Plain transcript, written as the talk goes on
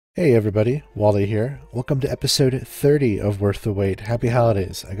Hey everybody, Wally here. Welcome to episode 30 of Worth the Wait. Happy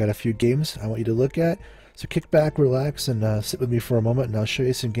holidays. I got a few games I want you to look at, so kick back, relax, and sit with me for a moment, and I'll show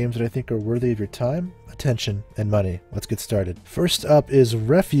you some games that I think are worthy of your time, attention, and money. Let's get started. First up is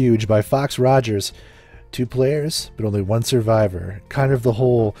Refuge by Fox Rogers. 2 players, but only 1 survivor. Kind of the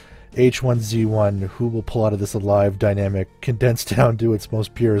whole H1Z1 who will pull out of this alive dynamic condensed down to its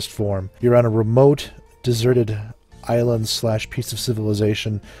most purest form. You're on a remote, deserted island slash piece of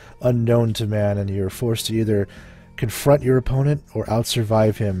civilization unknown to man, and you're forced to either confront your opponent or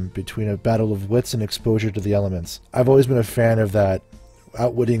outsurvive him between a battle of wits and exposure to the elements. I've always been a fan of that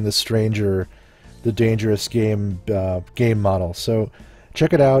outwitting the stranger, the dangerous game model, so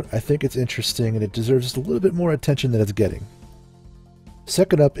check it out. I think it's interesting and it deserves just a little bit more attention than it's getting.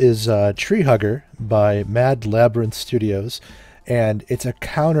 Second up is Tree Hugger by Mad Labyrinth Studios, and it's a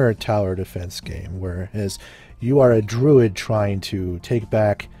counter tower defense game, whereas you are a druid trying to take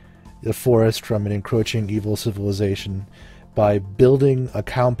back the forest from an encroaching evil civilization by building a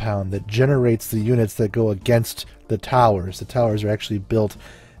compound that generates the units that go against the towers. The towers are actually built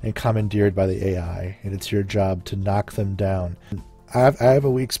and commandeered by the AI, and it's your job to knock them down. I have a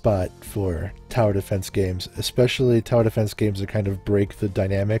weak spot for tower defense games, especially tower defense games that kind of break the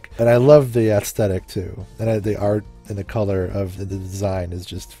dynamic. And I love the aesthetic too. And the art and the color of the design is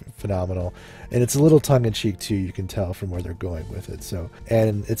just phenomenal. And it's a little tongue-in-cheek too, you can tell from where they're going with it.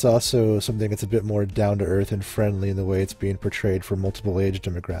 And it's also something that's a bit more down-to-earth and friendly in the way it's being portrayed for multiple age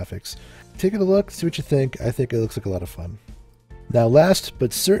demographics. Take a look, see what you think. I think it looks like a lot of fun. Now, last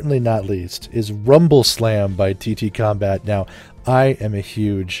but certainly not least is Rumbleslam by TT Combat. Now, I am a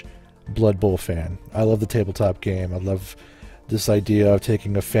huge Blood Bowl fan. I love the tabletop game. I love this idea of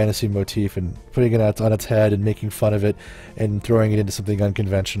taking a fantasy motif and putting it on its head and making fun of it and throwing it into something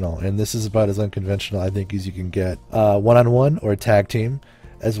unconventional. And this is about as unconventional, I think, as you can get. One-on-one or a tag team,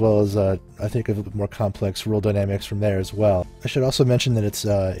 as well as, I think, a little bit more complex rule dynamics from there as well. I should also mention that it's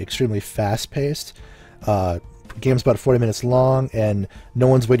extremely fast-paced. Game's about 40 minutes long, and no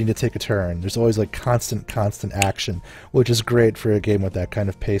one's waiting to take a turn. There's always like constant action, which is great for a game with that kind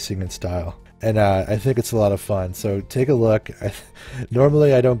of pacing and style. And I think it's a lot of fun, so take a look.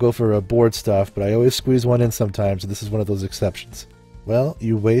 Normally I don't go for board stuff, but I always squeeze one in sometimes, and this is one of those exceptions. Well,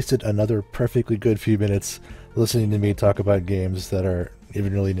 you wasted another perfectly good few minutes listening to me talk about games that are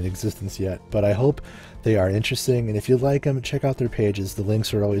even really in existence yet, but I hope they are interesting, and if you like them, check out their pages. The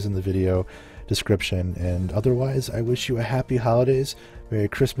links are always in the video description, and otherwise I wish you a happy holidays, Merry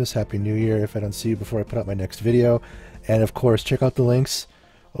Christmas, Happy New Year if I don't see you before I put out my next video, and of course check out the links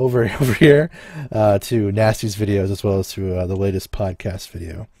over here to Nasty's videos as well as to the latest podcast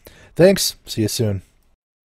video. Thanks, see you soon.